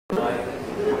Good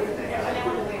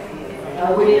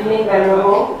evening,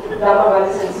 Venerable Dharma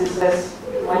brothers and sisters.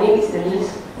 My name is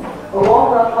Denise. A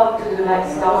warm welcome to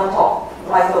tonight's Dharma talk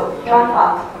titled Chan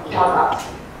Art, Chan Art.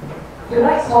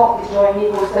 Tonight's talk is jointly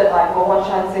hosted by Bo Wan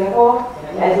Chan Singapore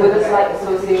and Buddhist Light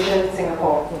Association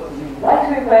Singapore. I'd like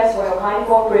to request for your kind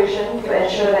cooperation to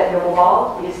ensure that your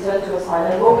mobile is turned to a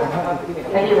silent mode.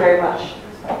 Thank you very much.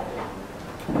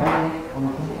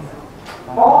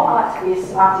 All art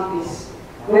is artifice.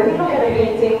 When we look at a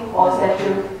painting or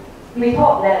statue, we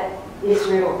thought that it's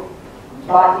real,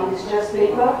 but it is just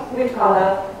paper with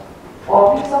color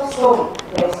or a piece of stone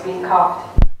that is being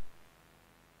carved.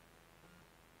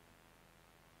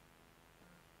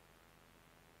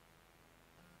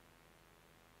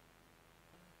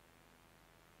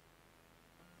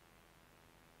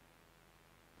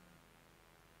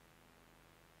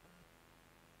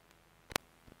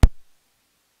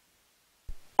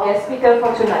 Guest speaker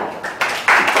for tonight.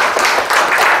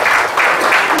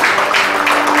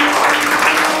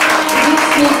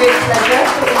 With pleasure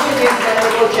to introduce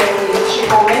Venerable Jerry. She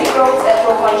holds many roles at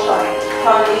Fo Guang Shan.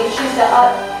 Currently, she's the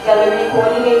Art Gallery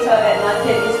Coordinator at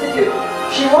Nantian Institute.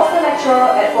 She was the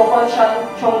lecturer at Fo Guang Shan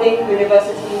Chongqing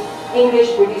University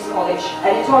English Buddhist College,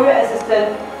 editorial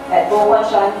assistant at Fo Guang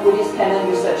Shan Buddhist Canon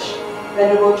Research.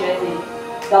 Venerable Jerry.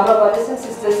 Dharma brothers and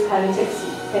sisters, kindly take a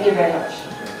seat. Thank you very much.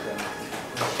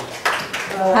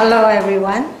 Hello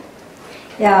everyone.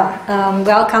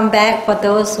 Welcome back for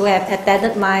those who have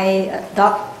attended my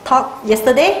talk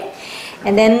yesterday,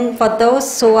 and then for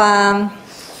those who are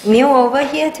new over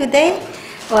here today,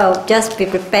 well, just be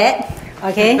prepared,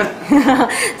 okay?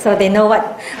 So they know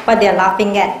what they're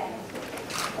laughing at.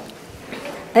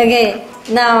 Okay,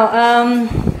 now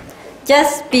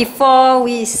just before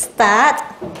we start,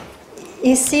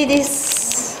 you see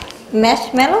this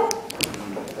marshmallow?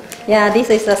 Yeah, this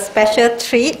is a special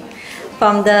treat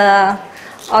from the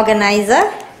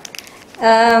organizer.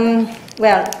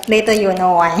 Well, later you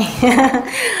know why.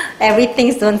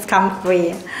 Everything don't come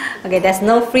free. Okay, there's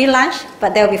no free lunch,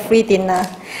 but there will be free dinner.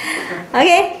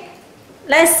 Okay,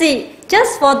 let's see.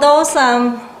 Just for those,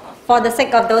 for the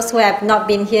sake of those who have not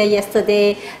been here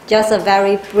yesterday, just a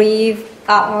very brief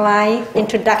outline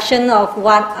introduction of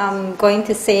what I'm going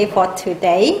to say for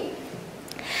today.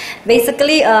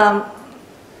 Basically,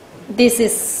 this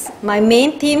is my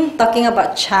main theme, talking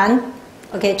about Chan.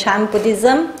 Okay, Chan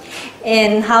Buddhism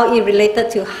and how it related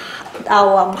to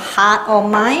our heart or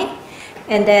mind,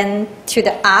 and then to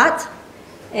the art,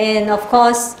 and of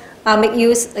course I'll make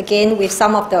use again with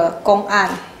some of the Gong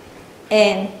An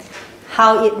and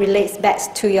how it relates back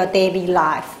to your daily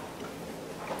life.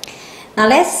 Now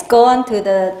let's go on to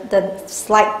the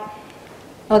slide.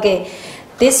 Okay,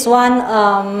 this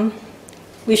one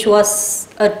which was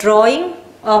a drawing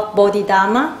of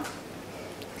Bodhidharma.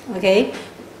 Okay.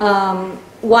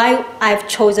 Why I've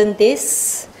chosen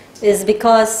this is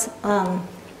because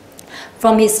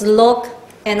from his look,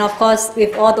 and of course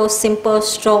with all those simple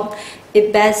strokes,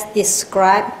 it best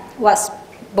describes what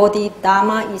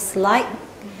Bodhidharma is like.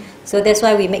 So that's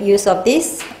why we make use of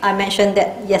this. I mentioned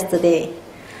that yesterday.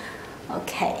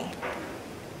 Okay.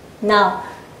 Now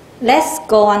let's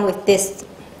go on with this.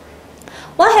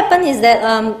 What happened is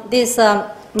that this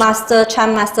master,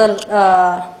 Chan master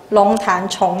Long Tan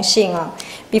Chongxing,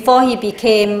 before he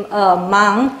became a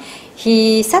monk,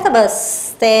 he set up a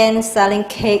stand selling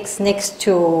cakes next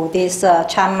to this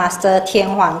Chan master Tian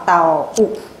Huang Dao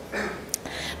Wu.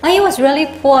 But he was really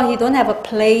poor. He don't have a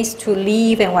place to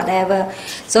live and whatever.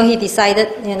 So he decided,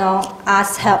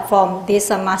 ask help from this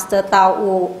master Dao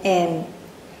Wu and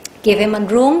give him a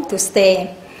room to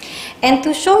stay. And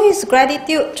to show his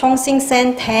gratitude, Chongxing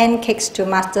sent 10 cakes to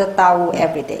Master Dao Wu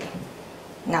every day.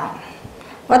 Now,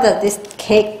 what does this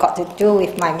cake got to do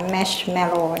with my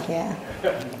marshmallow over here?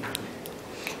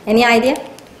 Any idea?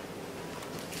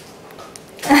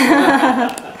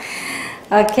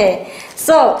 Okay,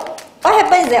 so what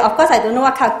happens is that, of course, I don't know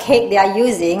what kind of cake they are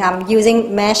using. I'm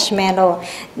using marshmallow.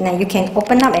 Now you can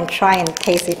open up and try and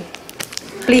taste it.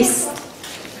 Please.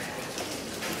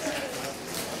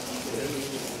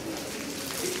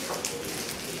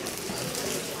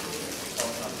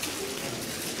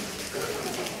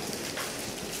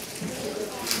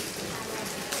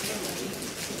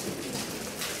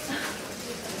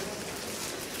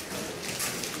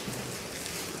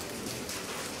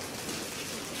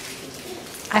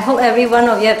 I hope every one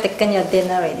of you have taken your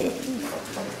dinner already.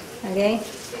 Okay?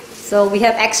 So we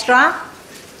have extra.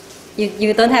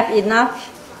 You don't have enough?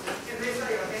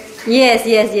 Yes.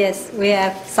 We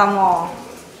have some more.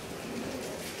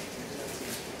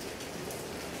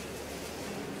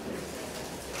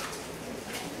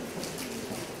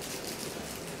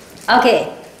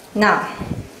 Okay. Now,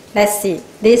 let's see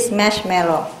this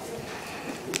marshmallow.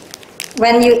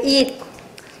 When you eat,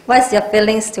 what's your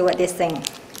feelings toward this thing?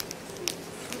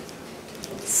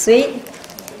 Sweet.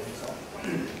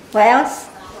 What else?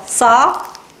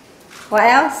 Soft. What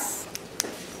else?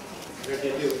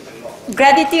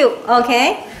 Gratitude.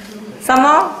 Okay. Some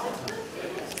more.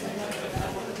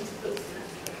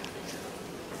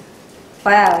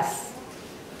 What else?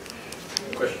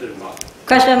 Question mark.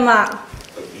 Question mark.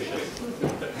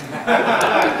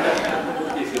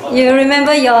 You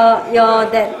remember your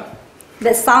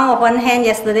that sound of one hand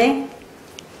yesterday?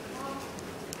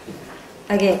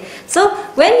 Okay. So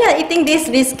when you are eating this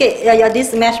biscuit,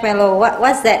 this marshmallow,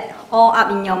 what's that all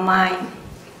up in your mind?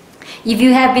 If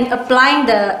you have been applying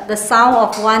the sound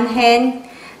of one hand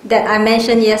that I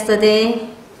mentioned yesterday,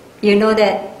 you know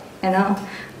that,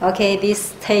 okay,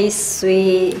 this tastes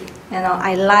sweet,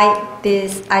 I like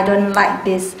this, I don't like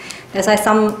this. There's like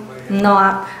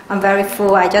I'm very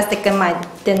full, I just taken my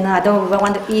dinner, I don't even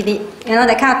want to eat it.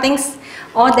 That kind of things,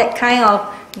 all that kind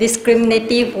of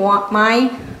discriminative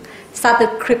mind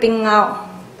started creeping out.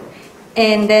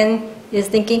 And then you're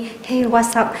thinking, hey,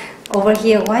 what's up over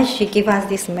here? Why should she give us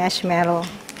this marshmallow?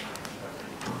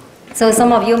 So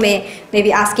some of you may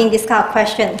be asking this kind of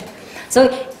question. So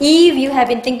if you have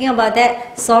been thinking about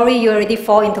that, sorry, you already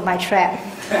fall into my trap.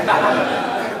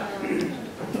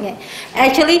 Yeah.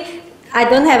 Actually, I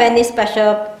don't have any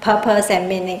special purpose and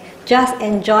meaning. Just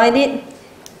enjoy it.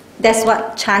 That's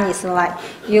what Chan is like.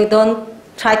 You don't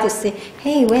try to say,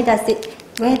 hey, where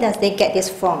does they get this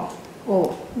from?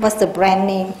 Oh, what's the brand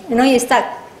name? You start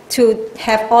to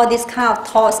have all these kind of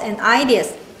thoughts and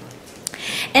ideas.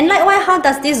 And likewise, how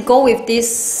does this go with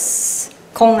this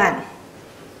Kong An?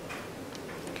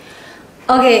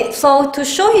 Okay, so to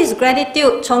show his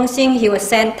gratitude, Chongxing, he will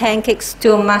send 10 cakes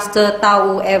to Master Tao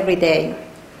Wu every day.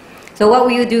 So what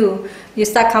will you do? You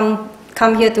start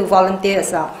come here to volunteer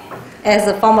yourself as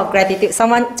a form of gratitude.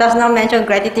 Someone just now mentioned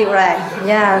gratitude, right?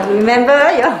 Yeah, remember?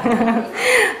 Yeah.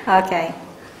 Okay.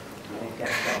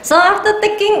 So after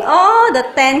taking all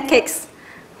the 10 cakes,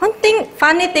 one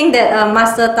funny thing that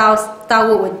Master Tao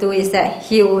Wu would do is that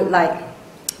he would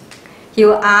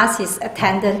ask his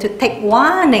attendant to take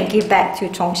one and give back to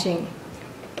Chongxing.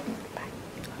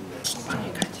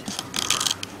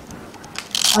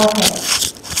 Okay.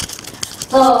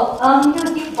 So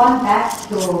you give one back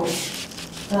to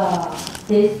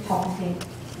this Chongxing.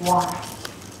 Why?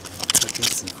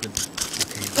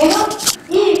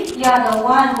 If you are the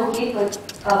one who gives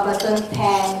a person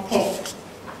 10 cakes,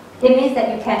 it means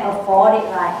that you can afford it,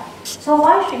 right? So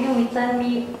why should you return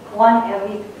me one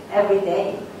every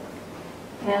day?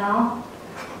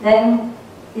 Then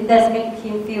it does make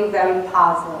him feel very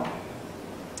puzzled.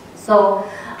 So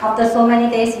after so many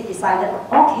days, he decided,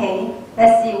 okay,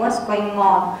 let's see what's going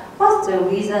on. What's the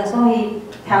reason? So he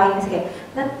telling this kid,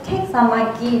 the cakes are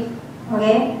my gift.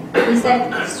 Okay, he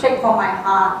said straight from my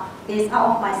heart. It's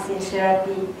out of my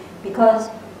sincerity because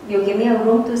you give me a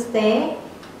room to stay.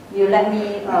 You let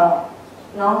me,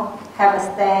 have a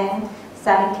stand,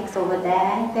 selling cakes over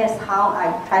there. That's how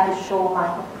I try to show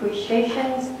my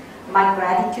appreciation, my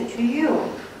gratitude to you.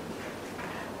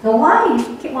 So why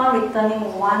you keep on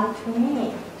returning one to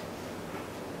me?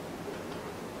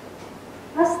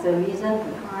 What's the reason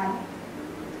behind?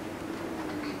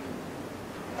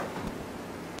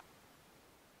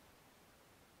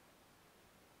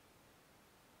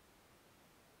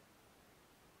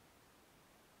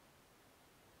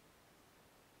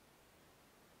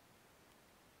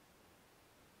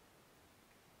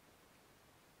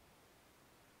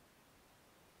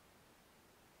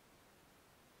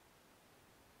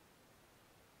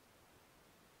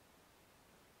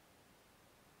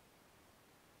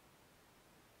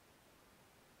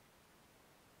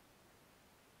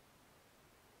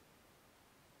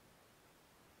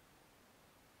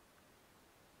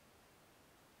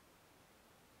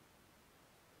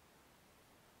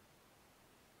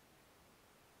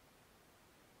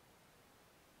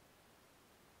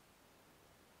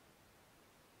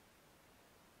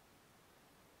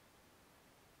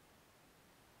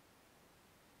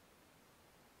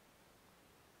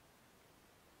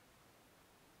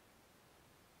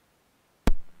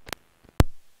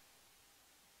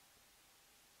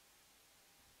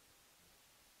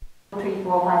 Three,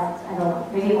 four, five, six, I don't know,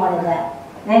 maybe more than that.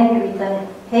 Then you return it.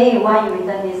 Hey, why you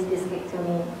return this biscuit to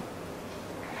me?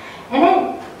 And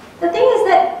then the thing is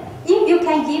that if you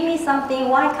can give me something,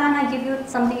 why can't I give you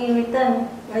something in return?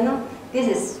 This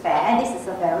is fair. This is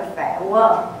a very fair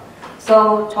world.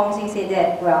 So Chongxing said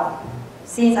that, well,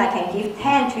 since I can give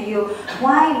 10 to you,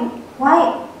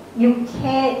 why you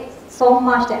care so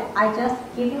much that I just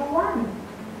give you one?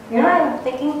 You know, I'm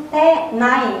taking 10,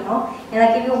 9, you know, and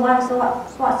I give you 1, so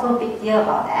what's so big deal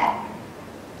about that?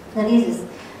 So this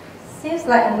seems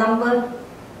like a number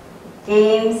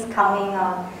games coming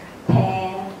on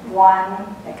 10,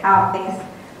 1, that kind of things,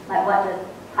 like what the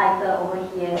title over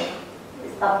here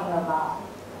is talking about.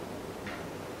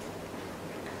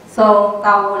 So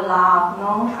Tao will laugh,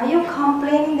 no? Are you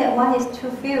complaining that 1 is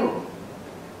too few?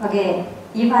 Okay,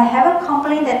 if I haven't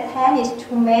complained that 10 is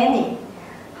too many,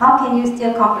 how can you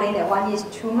still complain that 1 is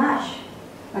too much?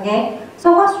 Okay,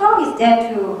 so what's wrong is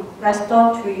there to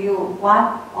restore to you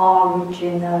what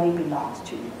originally belongs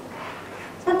to you.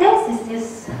 So this is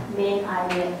this main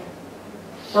idea.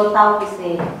 So Tao will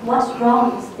say, what's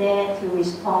wrong is there to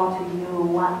restore to you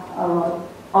what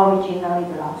originally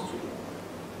belongs to you.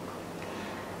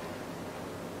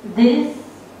 This,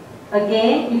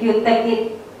 again, if you take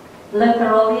it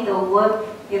literally, the word,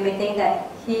 you may think that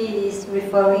he is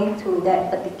referring to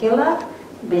that particular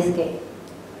biscuit.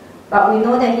 But we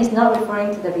know that he's not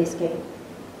referring to the biscuit.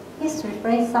 He's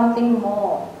referring to something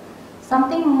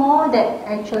more that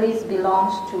actually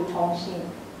belongs to Chongqing.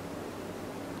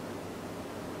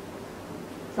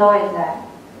 So what is that?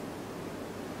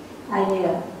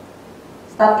 Idea.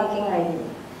 Start thinking already.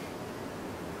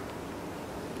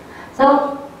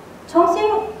 So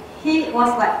Chongqing, he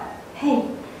was like, hey,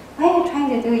 what are you trying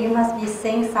to do? You must be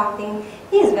saying something.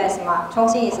 He is very smart.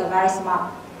 Chongqing is a very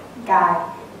smart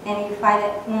guy. And you find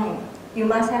that, you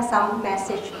must have some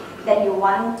message that you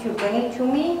want to bring it to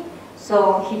me.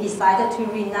 So he decided to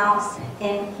renounce,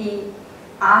 and he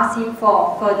asked him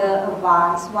for further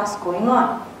advice, what's going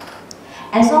on.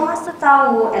 And so Master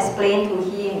Tao Wu explained to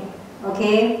him,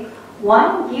 okay,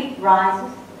 1 gives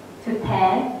rise to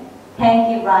 10,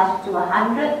 10 gives rise to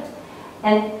 100,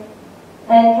 and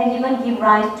can even give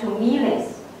rise to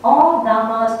millions. All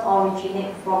dhammas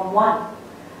originate from 1.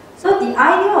 So the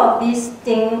idea of this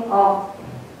thing of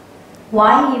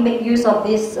why he made use of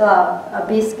this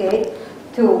biscuit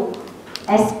to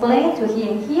explain to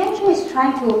him, he actually is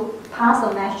trying to pass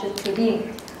a message to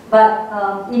him.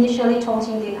 But initially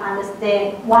Chongqing didn't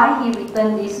understand why he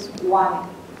returned this 1.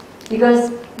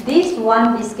 Because this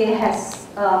 1 biscuit has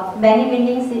many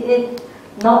meanings in it.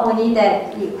 Not only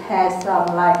that it has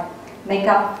like make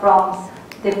up from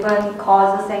different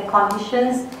causes and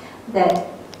conditions that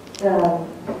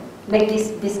make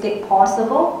this biscuit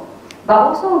possible, but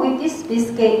also with this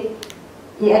biscuit,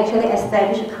 it actually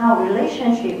established a kind of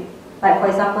relationship. Like for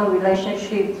example,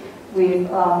 relationship with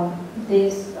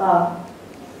this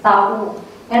Tao Wu,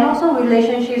 and also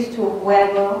relationships to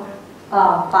whoever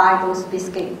buy those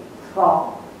biscuits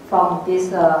from this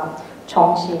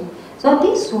Chongqing. So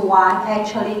this 1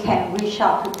 actually can reach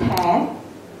out to 10,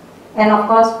 and of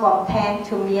course from 10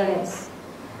 to millions.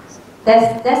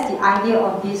 That's the idea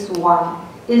of this 1.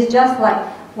 It's just like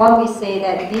what we say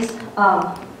that this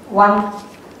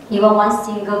even one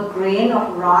single grain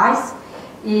of rice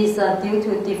is due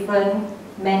to different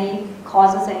many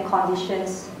causes and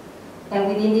conditions. And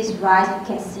within this rice, you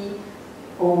can see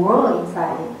a world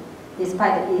inside it,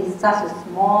 despite that it is such a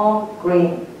small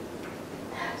grain.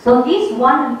 So this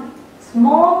 1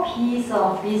 small piece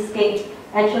of biscuit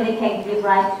actually can give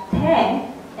rise to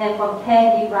 10, and from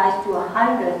 10 give rise to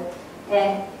 100,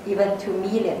 and even to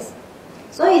millions.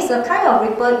 So it's a kind of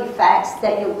ripple effects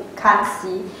that you can't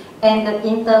see, and the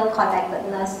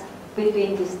interconnectedness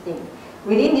between these things.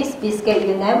 Within this biscuit,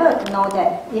 you never know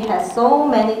that it has so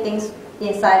many things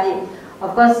inside it.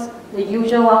 Of course, the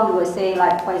usual one we will say,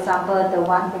 like for example, the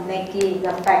one who make it,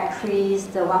 the factories,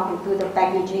 the one who do the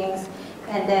packagings,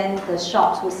 and then the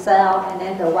shops who sell, and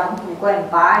then the one who go and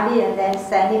buy it and then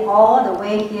send it all the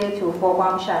way here to Fo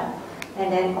Guangshan.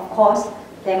 And then of course,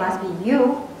 there must be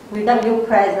you. Without you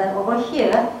present over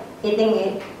here, eating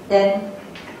it, then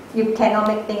you cannot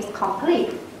make things complete.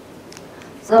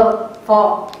 So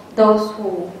for those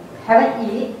who haven't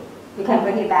eaten, you can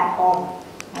bring it back home.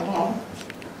 Okay.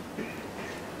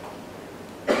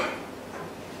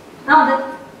 Now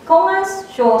the Kongan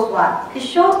shows what? It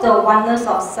shows the oneness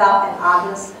of self and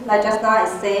others. Like just now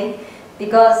I said,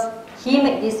 because he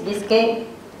made this biscuit,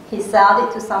 he sold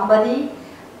it to somebody,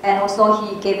 and also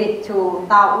he gave it to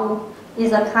Tao Wu.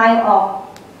 Is a kind of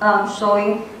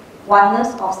showing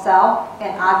oneness of self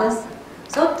and others.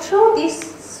 So through this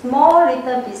small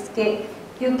little biscuit,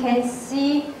 you can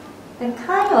see the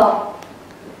kind of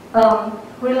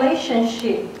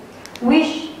relationship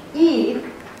which if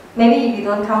maybe if you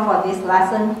don't come for this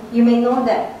lesson, you may not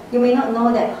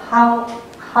know that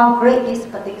how great this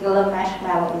particular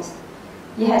marshmallow is.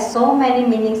 It has so many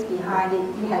meanings behind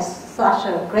it. It has such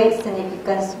a great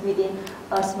significance within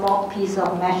a small piece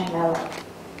of marshmallow.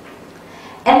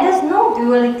 And there's no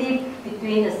duality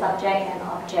between the subject and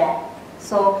object. object.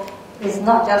 So it's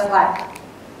not just like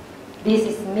this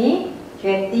is me,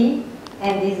 Jetty,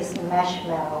 and this is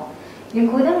Marshmallow. You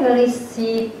couldn't really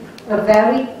see a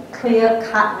very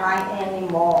clear-cut line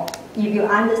anymore. If you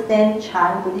understand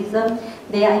Chan Buddhism,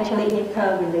 they are actually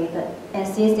interrelated. And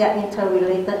since they are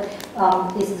interrelated,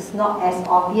 it is not as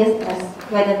obvious as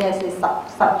whether there's a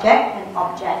subject and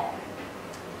object.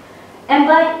 And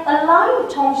by allowing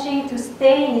Chongqing to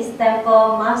stay in his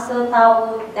temple, Master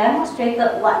Tao Wu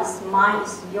demonstrated what is mine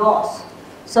is yours.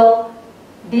 So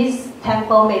this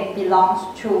temple may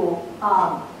belong to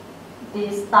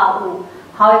this Tao Wu.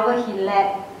 However, he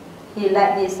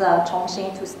let this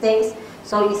Chongqing to stay.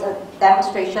 So it's a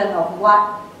demonstration of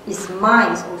what is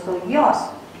mine is also yours.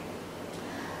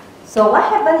 So what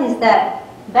happened is that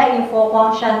back in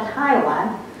Fo-Guang-Shan,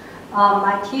 Taiwan,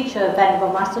 my teacher,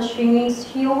 Venerable Master Xun Ying,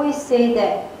 he always say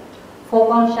that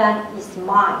Fo-Guang-Shan is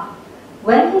mine.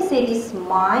 When he said it's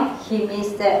mine, he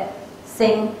means that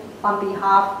sing on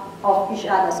behalf of each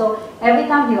other. So every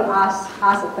time you ask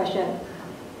a question,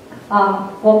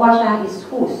 Fo-Guang-Shan is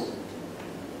whose?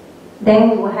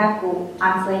 Then we will have to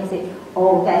answer and say,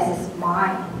 oh, that is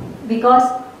mine. Because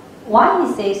why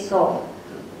he says so?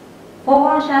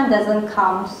 Fo-Guang-Shan doesn't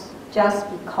come just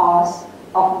because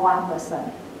of one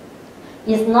person.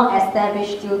 It's not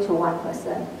established due to one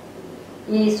person.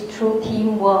 It is through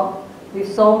teamwork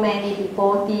with so many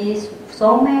devotees,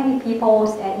 so many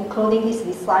peoples, and including his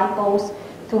disciples,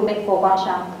 to make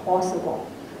Fo-Guang-Shan possible.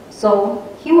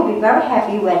 So he will be very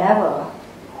happy whenever,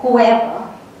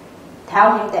 whoever,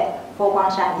 tell him that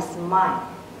Fo-Guang-Shan is mine.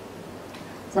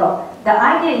 So the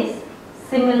idea is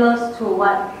similar to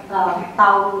what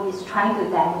Tao Wu is trying to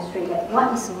demonstrate, that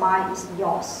what is mine is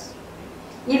yours.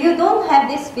 If you don't have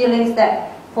these feelings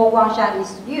that Fo-Guang-Shan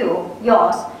is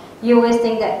yours, you always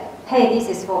think that, hey, this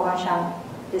is Fo-Guang-Shan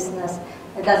business.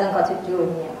 It doesn't got to do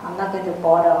with me. I'm not going to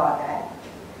bother about that.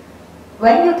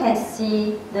 When you can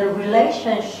see the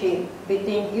relationship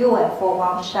between you and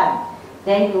Fo-Guang-Shan,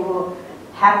 then you will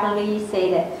happily say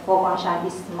that Fo-Guang-Shan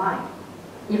is mine.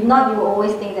 If not, you will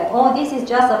always think that, oh, this is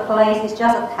just a place, it's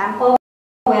just a temple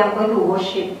where I'm going to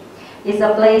worship. It's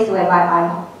a place where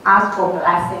I ask for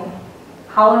blessing.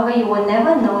 However, you will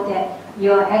never know that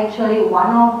you are actually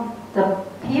one of the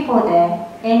people there,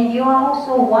 and you are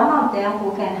also one of them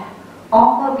who can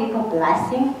offer people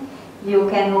blessing. You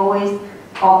can always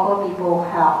offer people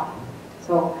help.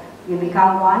 So you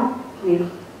become one with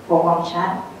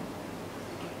Fo-Guang-Shan.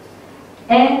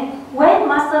 And when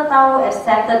Master Tao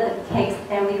accepted the cakes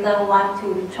and returned one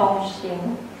to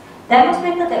Chongqing,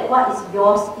 demonstrated that what is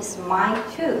yours is mine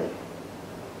too.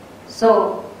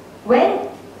 So when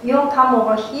you come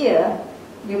over here,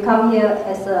 you come here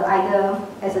as either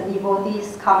as a devotee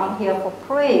coming here for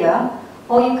prayer,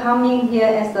 or you coming here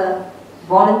as a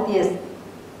volunteer.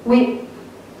 We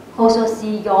also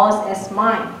see yours as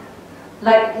mine.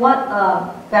 Like what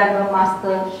Venerable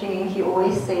Master Xun, he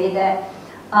always say that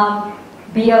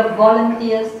be a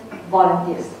volunteers.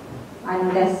 I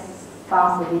know that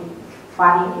sounds a bit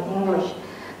funny in English.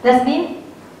 That means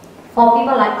for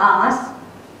people like us,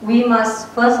 we must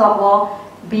first of all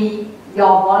be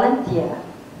your volunteer.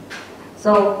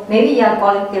 So maybe you are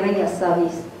volunteering your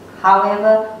service.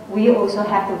 However, we also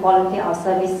have to volunteer our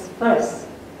service first.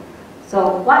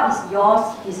 So what is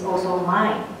yours is also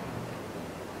mine.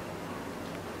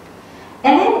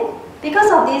 And then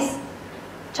because of this,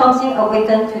 Chongqing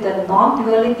awakened to the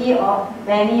non-duality of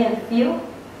many and few,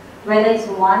 whether it's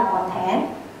 1 or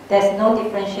 10. There's no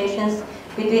differentiations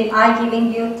between I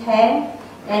giving you 10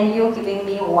 and you giving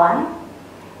me 1.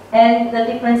 And the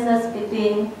differences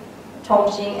between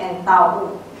Chongqing and Tao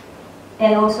Wu.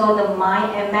 And also the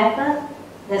mind and matter,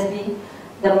 there's been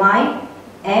the mind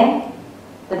and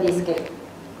the disc.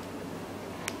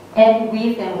 And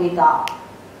with and without.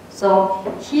 So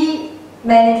he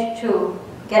managed to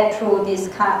get through these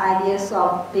kind of ideas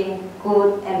of being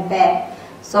good and bad.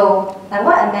 So like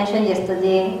what I mentioned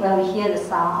yesterday, when we hear the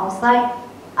sound outside,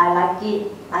 I like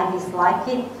it, I dislike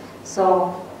it.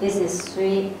 So this is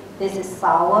sweet, this is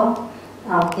sour,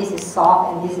 this is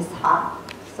soft, and this is hard.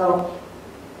 So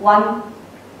one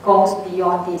goes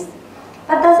beyond this.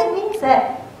 But does it mean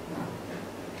that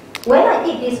when I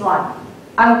eat this one,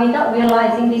 I'm without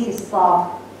realizing this is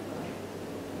soft?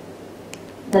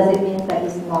 Does it mean that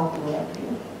it's non-duality?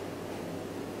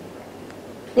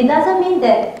 It doesn't mean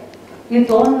that you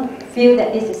don't feel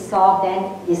that this is soft,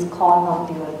 then it's called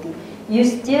non-duality. You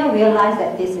still realize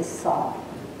that this is soft.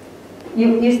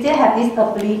 You still have this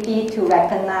ability to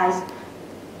recognize.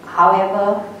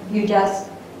 However,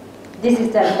 this is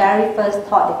the very first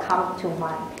thought that comes to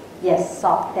mind. Yes,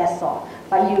 soft, that's all.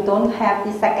 But you don't have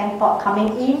the second thought coming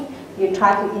in. You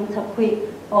try to interpret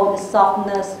or the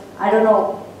softness. I don't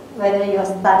know whether you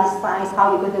study science,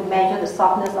 how you're going to measure the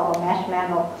softness of a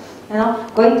marshmallow. You know,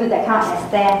 going to that kind of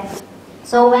extent.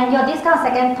 So when this kind of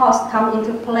second thoughts come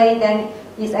into play, then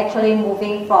it's actually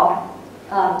moving from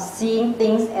seeing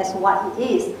things as what it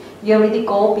is. You already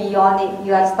go beyond it.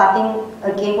 You are starting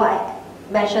again what I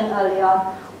mentioned earlier,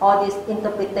 all this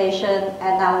interpretation,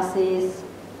 analysis,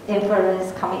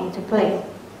 inference coming into play.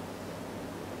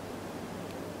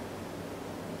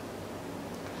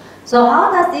 So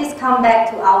how does this come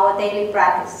back to our daily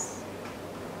practice?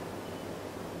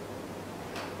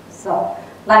 So,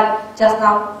 like just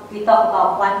now, we talked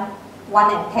about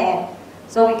 1 and 10.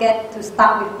 So we get to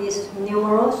start with these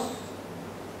numerals.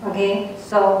 Okay,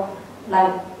 so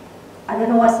like, I don't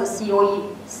know what's the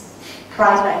COE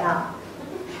price right now.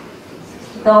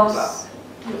 Those,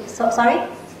 so, sorry?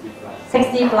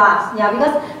 60 plus. Yeah,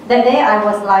 because that day I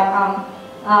was like,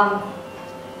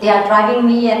 they are driving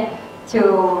me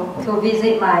to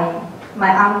visit my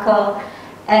uncle,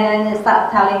 and then they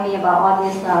start telling me about all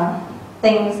these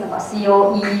things about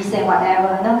COEs and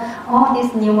whatever, you know, all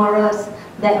these numerals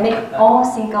that make all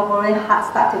Singaporean hearts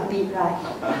start to beat, right?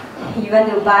 You want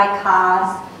to buy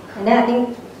cars, and then I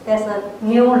think there's a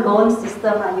new loan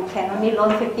system, right? You can only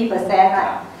loan 50%,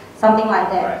 right? Something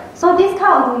like that. Right. So these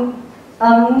kind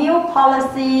of new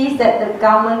policies that the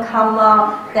government come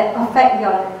up that affect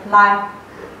your life,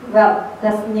 well,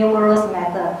 does numerals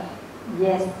matter?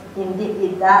 Yes, indeed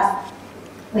it does.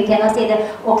 We cannot say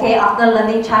that, okay, after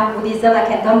learning Chan Buddhism, I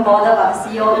don't bother about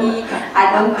COE,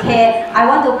 I don't care, I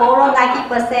want to borrow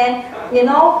 90%, you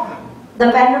know,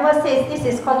 the Venerable says this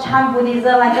is called Chan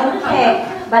Buddhism, I don't care,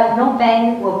 but no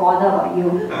bank will bother about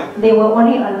you. They will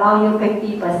only allow you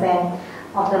 50%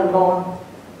 of the loan.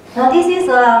 Now this is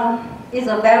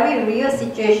a very real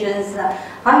situation.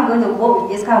 How are you going to work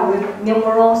with this kind of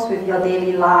numerals with your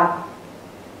daily life?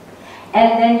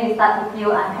 And then you start to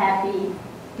feel unhappy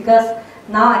because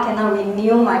now I cannot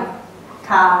renew my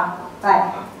car,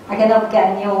 right? I cannot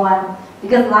get a new one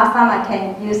because last time I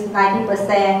can use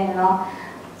 90%, you know,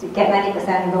 to get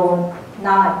 90% loan.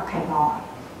 Now I cannot.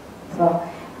 So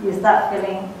you start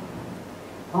feeling,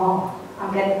 oh,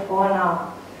 I'm getting poor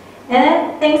now. And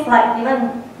then things like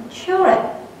even children.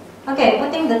 Okay,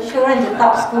 putting the children in the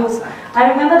top schools. I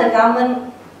remember the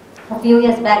government a few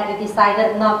years back, they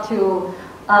decided not to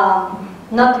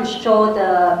show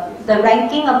the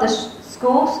ranking of the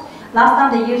schools. Last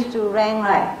time they used to rank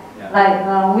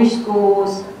which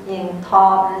schools in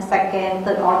top and second,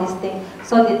 third, all these things.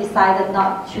 So they decided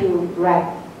not to rank.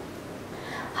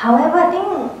 However,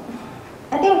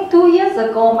 I think 2 years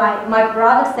ago, my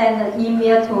brother sent an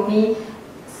email to me.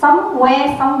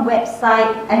 Somewhere, some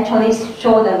website actually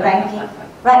showed the ranking,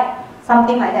 right?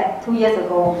 Something like that 2 years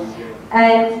ago.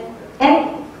 And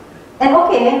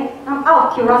okay, out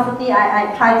of curiosity,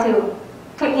 I tried to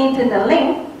click into the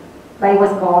link, but it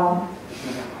was gone.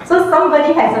 So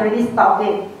somebody has already stopped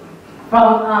it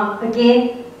from,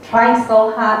 again, trying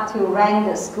so hard to rank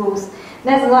the schools.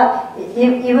 That's what,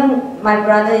 even my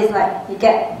brother is like, he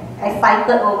get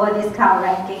excited over this kind of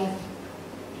ranking.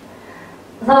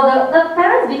 So the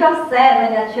parents become sad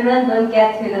when their children don't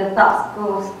get to the top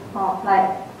schools,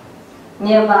 like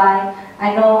nearby.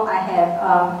 I know I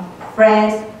have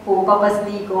friends who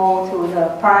purposely go to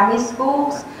the primary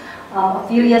schools. A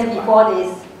few years before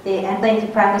they enter into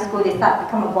primary school, they start to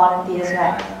become volunteers,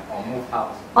 right? Or move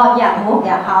house. Oh yeah, move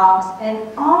their house. And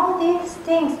all these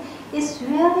things is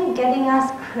really getting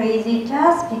us crazy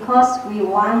just because we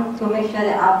want to make sure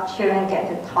that our children get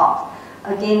to top.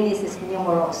 Again, this is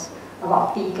numerals.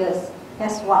 About figures,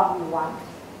 that's what we want.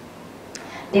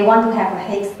 They want to have a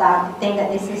head start, to think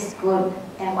that this is good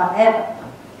and whatever.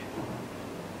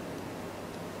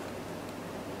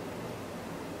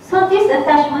 So this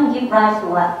attachment gives rise to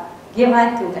what? Give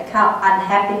rise to the kind of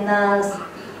unhappiness,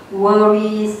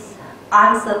 worries,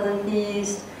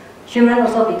 uncertainties. Children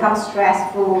also become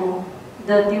stressful.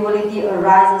 The duality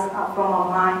arises up from our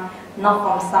mind, not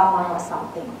from someone or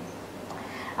something.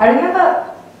 I remember,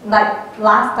 like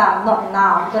last time, not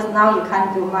now, because now you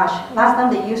can't do much. Last time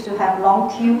they used to have long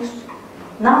queues.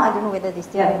 Now I don't know whether they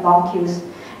still have long queues.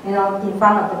 You know, in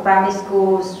front of the primary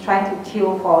schools, trying to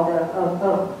queue for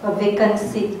a vacant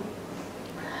seat.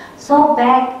 So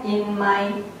back in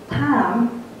my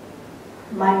time,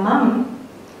 my mom,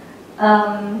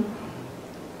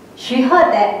 she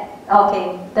heard that,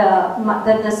 okay,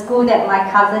 the school that my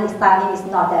cousin is studying is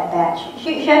not that bad.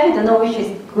 She actually don't know which is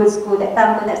good school. That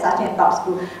time don't have such a top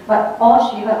school. But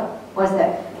all she heard was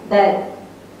that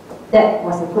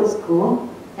was a good school,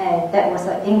 and that was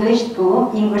an English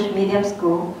school, English medium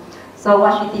school. So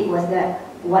what she did was that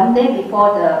one day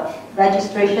before the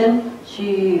registration,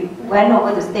 she went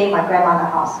over to stay in my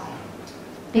grandmother's house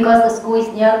because the school is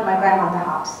near my grandmother's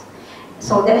house.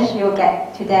 So that she will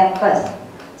get to them first.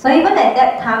 So even at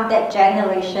that time, that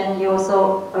generation, you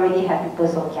also already have people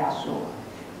so kiasu.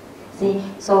 See,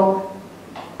 so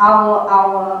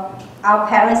our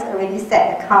parents already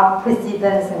set the kind of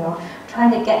precedence,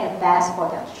 trying to get the best for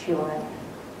their children.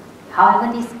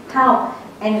 However, this kind of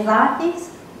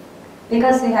anxieties,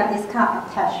 because we have this kind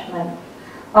of attachment.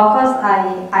 Of course,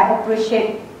 I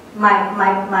appreciate my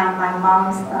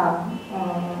mom's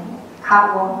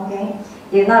hard work. Okay,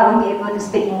 if not, I won't be able to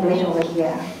speak English over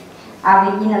here.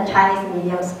 I'll be in a Chinese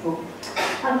medium school.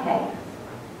 Okay.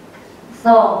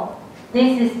 So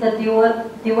this is the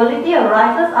duality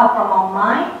arises out from our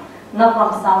mind, not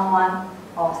from someone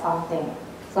or something.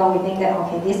 So we think that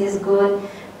okay, this is good.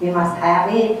 We must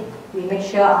have it. We make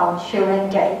sure our children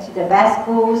get into the best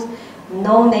schools.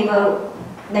 No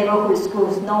neighborhood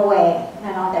schools, no way,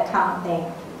 that kind of thing.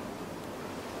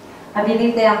 I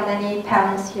believe there are many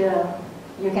parents here.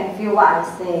 You can feel what I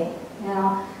say,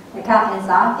 the kind of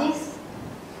anxieties.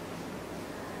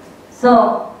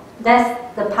 So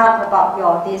that's the part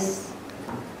about this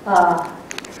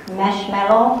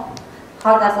marshmallow.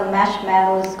 How does a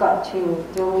marshmallow got to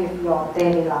do with your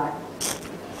daily life?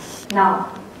 Now,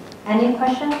 any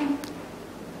question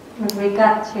with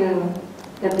regard to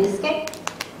the biscuit?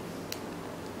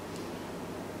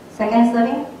 Second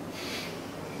serving?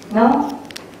 No?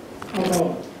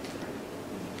 Okay.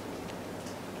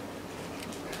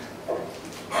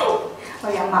 Oh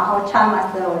yeah, my whole charm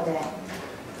master over there.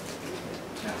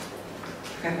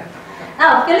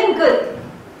 Oh, feeling good.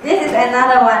 This is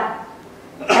another one.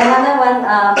 Another one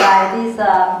by this,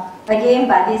 again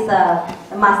by this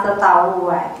Master Tao Wu,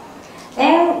 right?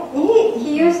 And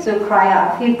he used to cry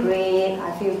out, I feel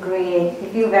great, he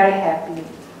feel very happy.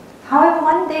 However,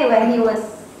 one day when he was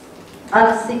on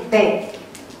a sick bed,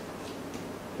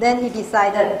 then he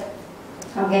decided,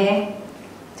 okay,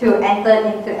 to enter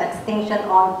into extinction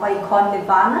on what he called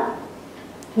Nirvana.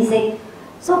 He said,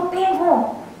 so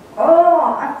painful.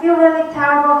 Oh, I feel really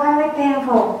terrible, very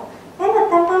painful. And the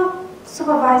temple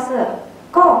supervisor,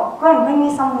 go and bring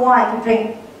me some wine to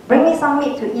drink. Bring me some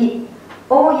meat to eat.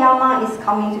 Oyama is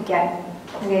coming to get me.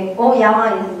 Okay,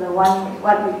 Oyama is the one,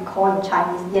 what we call in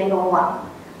Chinese, Yan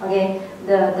Wang. Okay,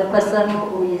 the person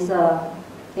who is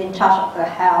in charge of the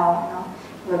hell,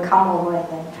 will come over and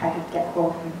then try to get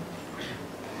hold of him.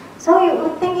 So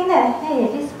you're thinking that, hey,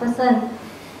 this person,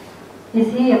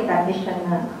 is he a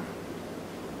practitioner?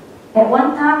 At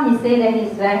one time he said that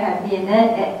he's very happy, and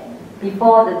then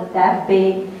before the death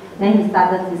bed, then he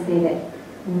started to say that,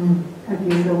 I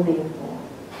feel so painful.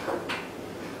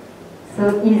 So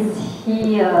is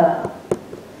he a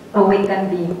awakened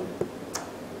being?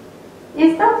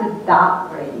 You start to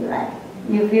doubt already, right?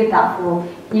 You feel doubtful.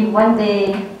 If one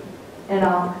day, I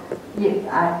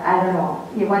don't know,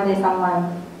 if one day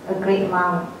someone, a great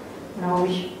monk,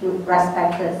 which you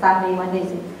respected, suddenly one day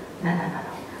say, no,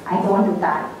 I don't want to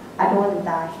die. I don't want to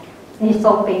die. And it's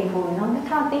so painful, that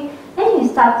kind of thing. Then you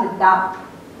start to doubt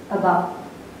about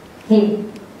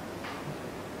him.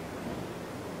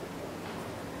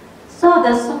 So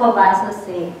the supervisor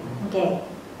say, okay,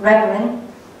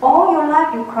 Reverend, all your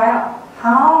life you cry out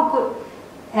how good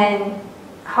and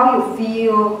how you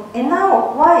feel, and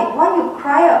now why you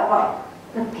cry about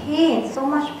the pain, so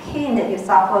much pain that you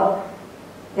suffer?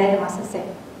 Then the master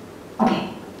said,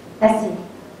 okay, let's see,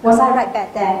 was I right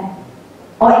back then,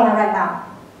 or am I right now?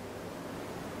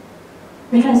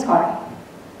 Which one is correct?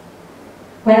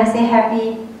 When I say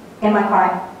happy, am I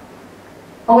correct?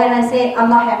 Or when I say I'm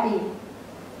not happy,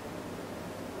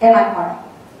 am I correct?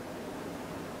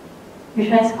 Which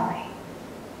one is correct?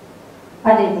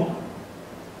 What do you think?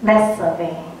 Let's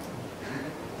survey.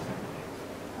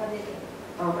 What do you think?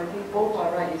 I think both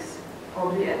are right. It's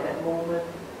probably at that moment,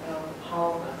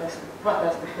 what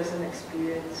does the person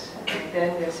experience, and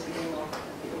then they're speaking of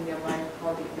in their mind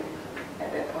how they feel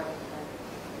at that point in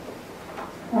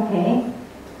time. Okay.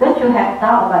 Don't you have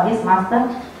doubt about this, Master?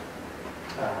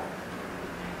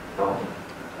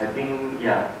 I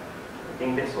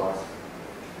think this was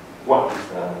what is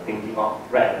thinking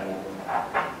of right at the moment.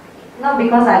 No,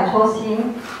 because I chose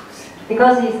him.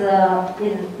 Because he's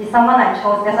someone I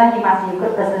chose. That's why he must be a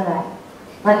good person, right?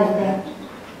 What do you think?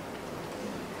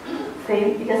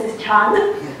 Same, because it's Chan.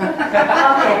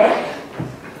 Okay.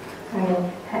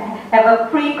 Have a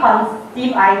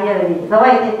preconceived idea already. So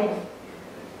what do you think?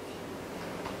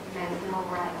 There's no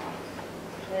right.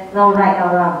 There's no right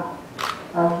or wrong.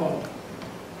 Okay.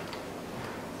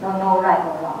 So no right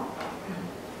or wrong.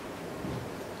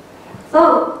 So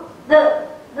the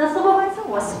supervisor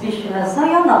was speechless. So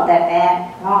you're not that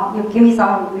bad. Oh, you give me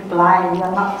some reply,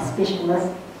 you're not speechless.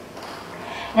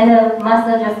 And the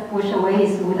master just pushed away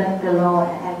his wooden pillow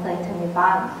and entered into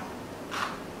Nibbana.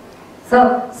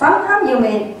 So sometimes you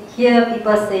may hear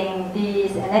people saying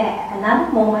this, and then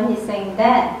another moment is saying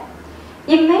that.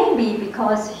 It may be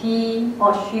because he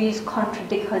or she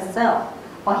contradicts herself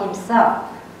or himself.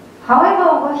 However,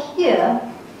 over here,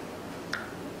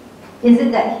 is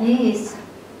it that he is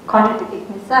contradicting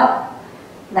himself?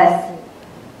 Let's see.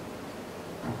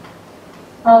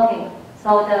 Okay,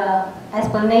 so the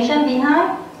explanation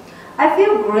behind, I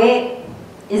feel great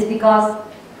is because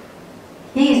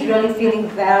he is really feeling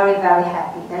very, very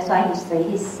happy. That's why he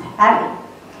says he's happy.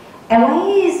 And when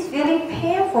he is feeling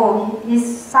painful, he's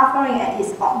suffering at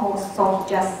his utmost, so he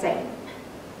just said.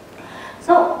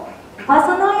 So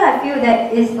personally, I feel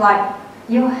that it's like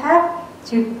you have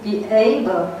to be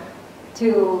able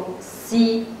to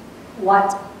see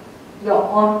what your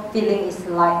own feeling is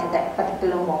like at that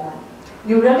particular moment.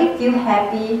 You really feel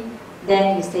happy,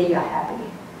 then you say you're happy.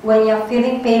 When you're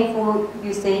feeling painful,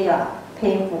 you say you're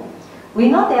painful. We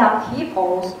know there are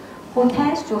people who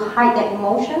tend to hide their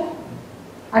emotion.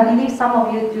 I believe some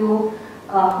of you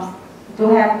do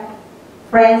have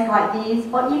friends like this,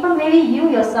 or even maybe you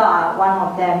yourself are one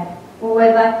of them.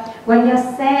 Whoever, when you're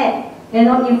sad,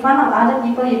 in front of other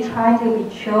people, you try to be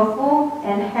cheerful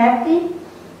and happy.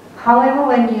 However,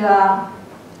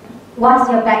 once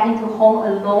you're back into home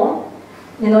alone,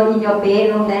 in your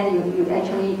bedroom, then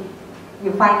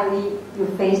you finally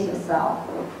face yourself,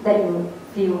 that you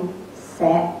feel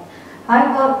sad.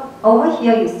 However, over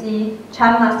here you see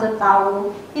Chan Master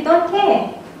Tao, he don't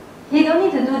care. He don't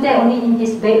need to do that only in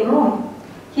his bedroom.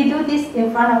 He do this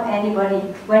in front of anybody.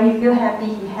 When he feel happy,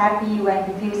 he happy. When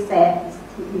he feels sad,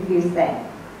 he feels sad.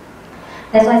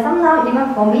 That's why sometimes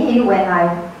even for me,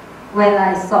 when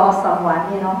I saw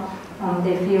someone,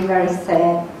 they feel very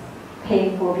sad,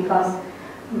 painful because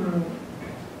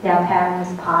their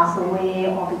parents pass away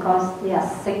or because they are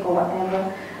sick or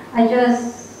whatever. I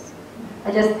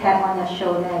just tap on their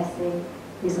shoulder and say,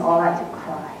 it's alright to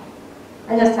cry.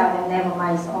 I just tell them, never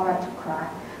mind, it's alright to cry.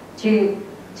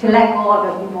 To let go of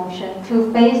your emotion,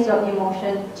 to face your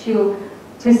emotion,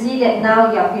 to see that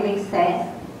now you're feeling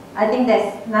sad. I think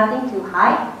there's nothing to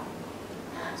hide.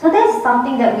 So that's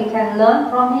something that we can learn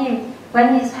from him.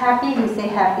 When he's happy, he say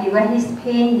happy. When he's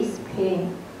pain, he's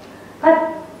pain.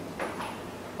 But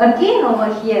again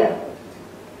over here,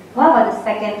 what about the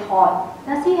second thought?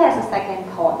 Does he have a second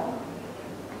thought?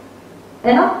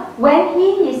 When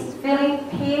he is feeling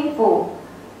painful,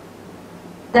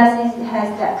 does he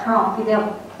has that kind of feeling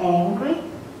of angry?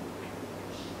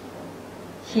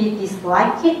 He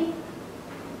dislike it?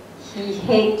 He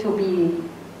hate to be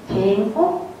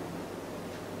painful?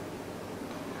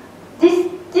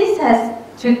 This has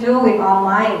to do with our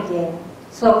mind again.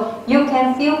 So you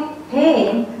can feel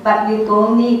pain, but you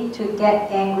don't need to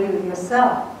get angry with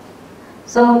yourself.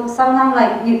 So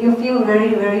sometimes you feel very,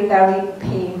 very, very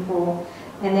painful,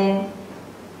 and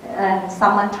then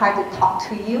someone try to talk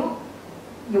to you,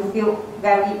 you feel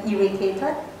very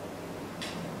irritated,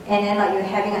 and then you're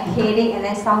having a headache, and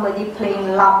then somebody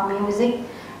playing loud music,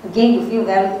 again you feel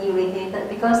very irritated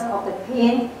because of the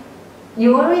pain.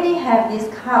 You already have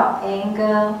this kind of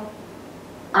anger,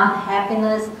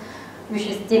 unhappiness, which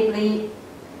is deeply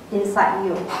inside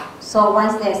you. So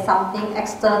once there's something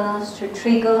external to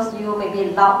triggers you, maybe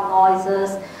loud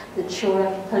noises, the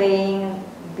children playing,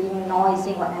 being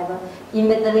noisy, whatever,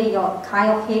 immediately your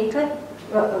kind of hatred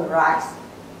will arise.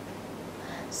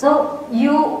 So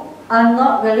you are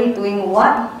not really doing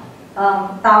what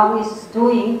Tao is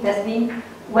doing. That means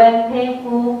when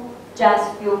painful,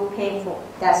 just feel painful.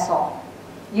 That's all.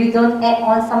 You don't add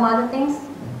on some other things,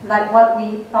 like what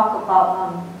we talk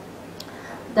about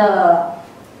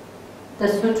the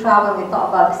sutra when we talk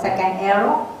about the second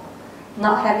arrow,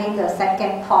 not having the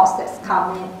second thoughts that's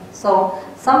coming. So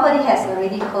somebody has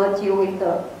already hurt you with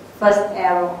the first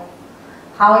arrow.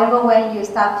 However, when you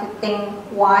start to think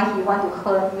why he want to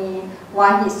hurt me,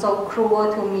 why he's so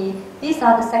cruel to me, these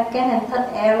are the second and third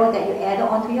arrow that you add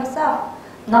onto yourself,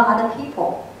 not other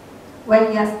people.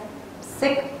 When you're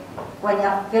sick, when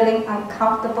you're feeling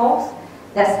uncomfortable,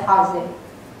 that's how it is.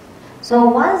 So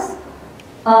once,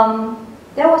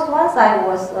 there was once I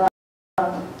was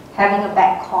having a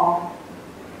bad cough.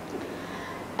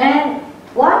 And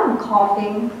while I'm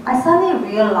coughing, I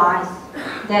suddenly realized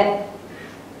that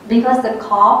because the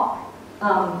cough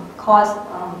caused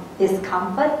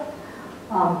discomfort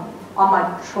on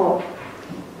my throat.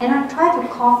 And I tried to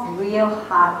cough real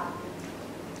hard.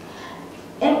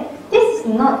 And this is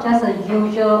not just a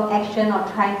usual action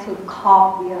of trying to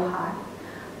cough real hard.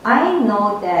 I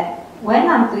know that when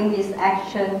I'm doing this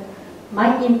action,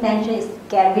 my intention is to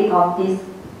get rid of this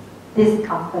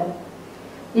discomfort.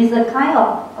 It's a kind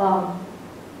of,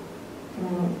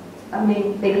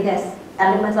 maybe there's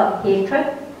elements of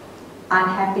hatred,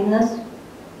 unhappiness,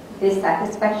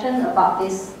 dissatisfaction about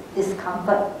this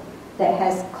discomfort that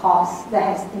has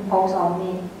imposed on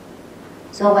me.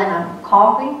 So when I'm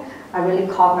coughing, I really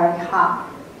cough very hard.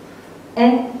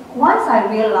 And once I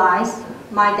realize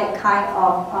that kind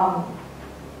of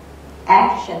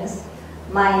actions,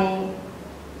 my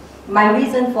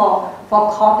reason for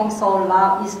coughing so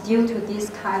loud is due to this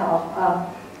kind of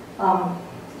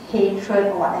hatred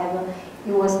or whatever.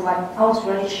 It was like, I was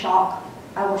really shocked.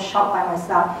 I was shocked by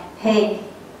myself. Hey,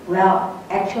 well,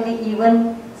 actually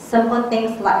even simple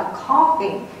things like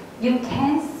coughing, you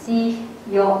can see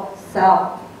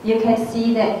yourself. You can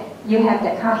see that you have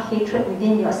that kind of hatred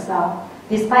within yourself.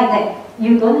 Despite that,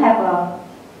 you don't have a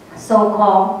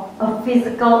so-called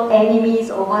physical enemies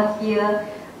over here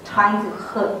trying to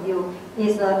hurt you.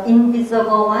 It's an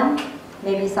invisible one,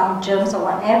 maybe some germs or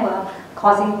whatever,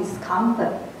 causing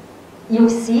discomfort. You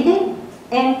see it,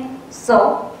 and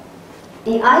so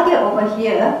the idea over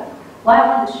here, why I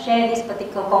want to share this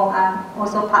particular poem,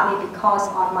 also partly because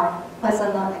of my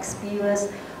personal experience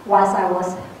once I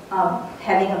was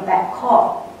having a bad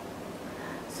cough.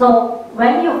 So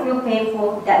when you feel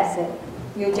painful, that's it.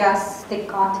 You just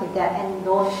stick on to that and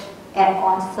don't add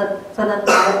on certain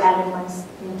other elements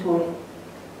into it.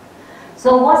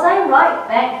 So was I right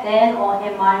back then or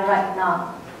am I right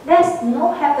now? There's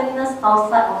no happiness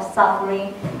outside of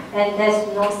suffering, and there's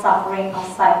no suffering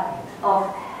outside of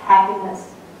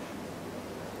happiness.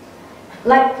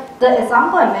 Like the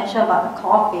example I mentioned about the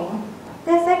coughing,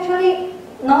 there's actually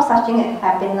no such thing as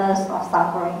happiness or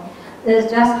suffering.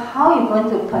 It's just how you're going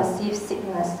to perceive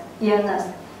sickness,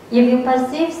 illness. If you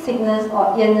perceive sickness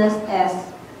or illness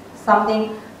as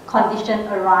something, condition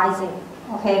arising,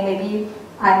 okay, maybe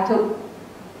I took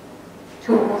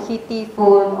too heaty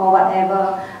food or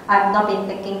whatever, I've not been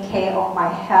taking care of my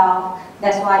health,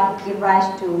 that's why it gives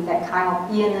rise to that kind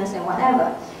of illness and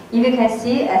whatever. If you can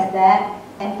see it as that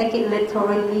and take it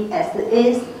literally as it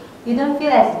is, you don't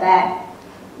feel as bad.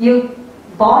 You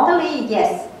bodily,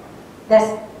 yes,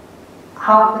 that's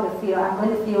how I'm going to feel. I'm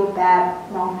going to feel bad,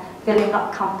 feeling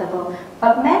not comfortable.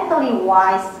 But mentally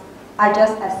wise, I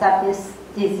just accept this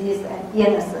disease and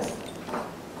illnesses.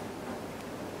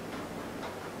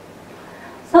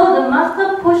 So the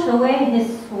master pushed away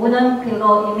his wooden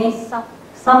pillow. It means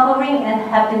suffering and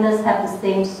happiness have the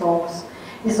same source.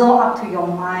 It's all up to your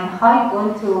mind how you're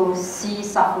going to see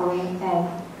suffering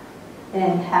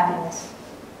and happiness.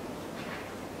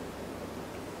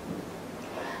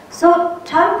 So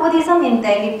Chan Buddhism in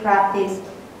daily practice.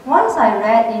 Once I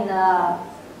read in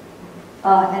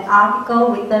an article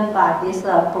written by this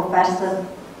Professor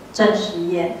Zheng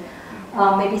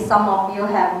Shiyan. Maybe some of you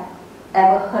have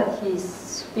ever heard his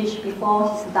speech before,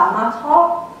 his Dharma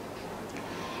talk.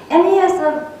 And he has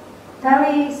a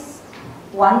very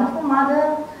wonderful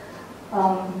mother,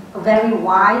 a very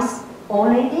wise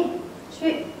old lady.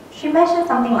 She mentioned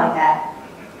something like that.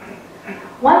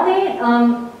 One day,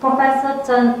 Professor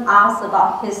Zheng asked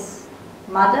about his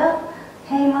mother.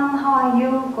 Hey mom, how are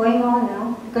you going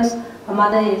on? Because her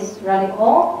mother is really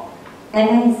old. And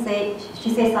then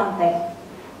she said something.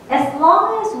 As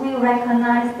long as we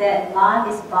recognize that life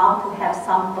is bound to have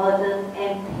some burden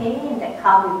and pain that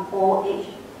come with old age,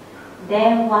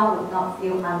 then one would not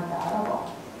feel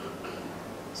unbearable.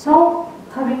 So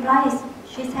her reply is,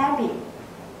 she's happy.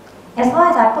 As long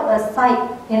as I put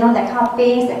aside, that kind of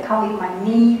pains that come with my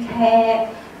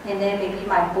kneecap, and then maybe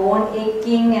my bone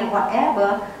aching and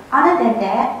whatever, other than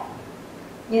that,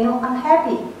 I'm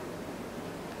happy.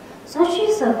 So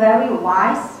she's a very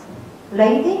wise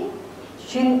lady.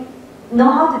 She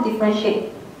knows how to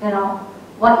differentiate,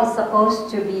 what is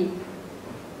supposed to be.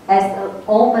 As an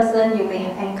old person, you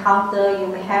may encounter, you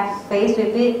may have to face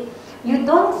with it. You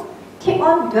don't keep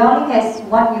on dwelling as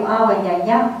what you are when you're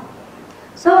young.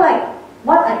 So like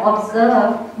what I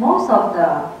observe, most of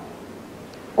the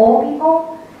old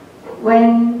people,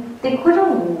 when they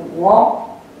couldn't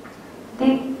walk,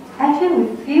 they actually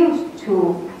refused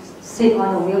to sit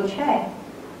on a wheelchair.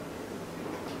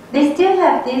 They still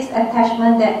have this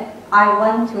attachment that I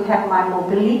want to have my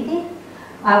mobility,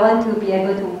 I want to be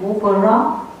able to move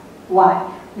around.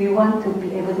 Why? We want to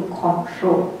be able to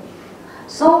control.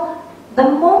 So the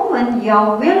moment you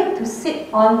are willing to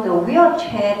sit on the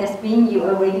wheelchair, that means you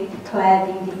already declare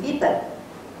being defeated.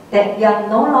 That you are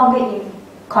no longer in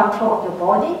control of your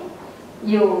body,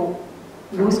 you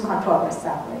lose control of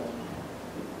yourself already.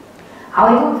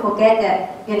 However, we forget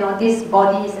that this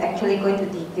body is actually going to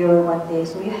deteriorate one day.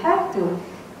 So you have to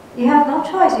you have no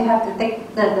choice. You have to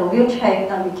take the wheelchair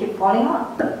and you keep falling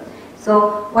on.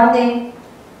 So one day,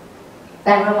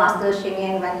 Venerable Master Hsing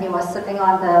Ying, when he was sitting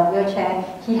on the wheelchair,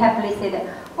 he happily said that,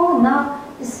 oh, now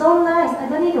it's so nice. I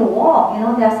don't need to walk. You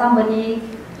know, there's somebody,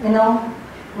 you know,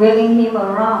 wheeling him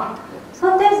around.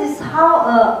 So this is how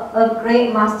a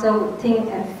great master would think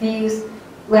and feels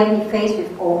when he faced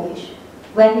with old age.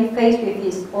 When he faced with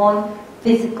his own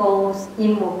physical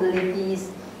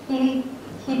immobilities, he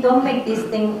don't make this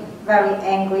thing very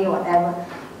angry or whatever.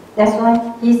 That's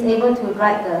why he's able to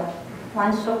write the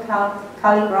one short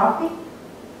calligraphy.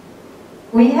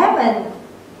 We have an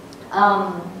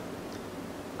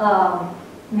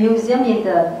museum in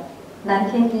the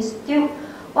Nanking Institute.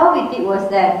 What we did was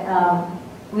that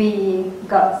we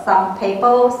got some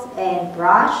papers and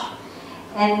brush,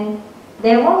 and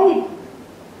then what we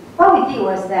did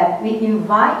was that we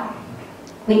invite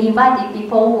the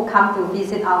people who come to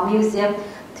visit our museum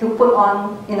to put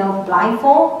on, you know,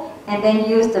 blindfold and then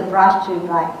use the brush to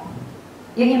write.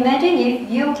 You imagine if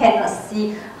you cannot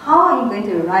see, how are you going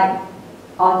to write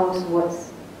all those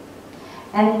words?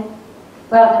 And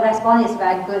well, the response is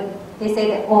very good. They say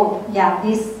that, oh yeah,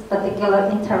 this particular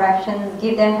interaction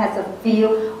give them has a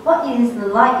feel what it is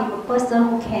like if a person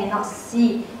who cannot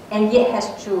see and yet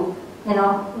has to, you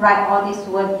know, write all these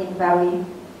words in very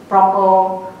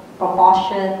proper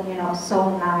proportion, you know,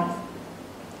 so nice.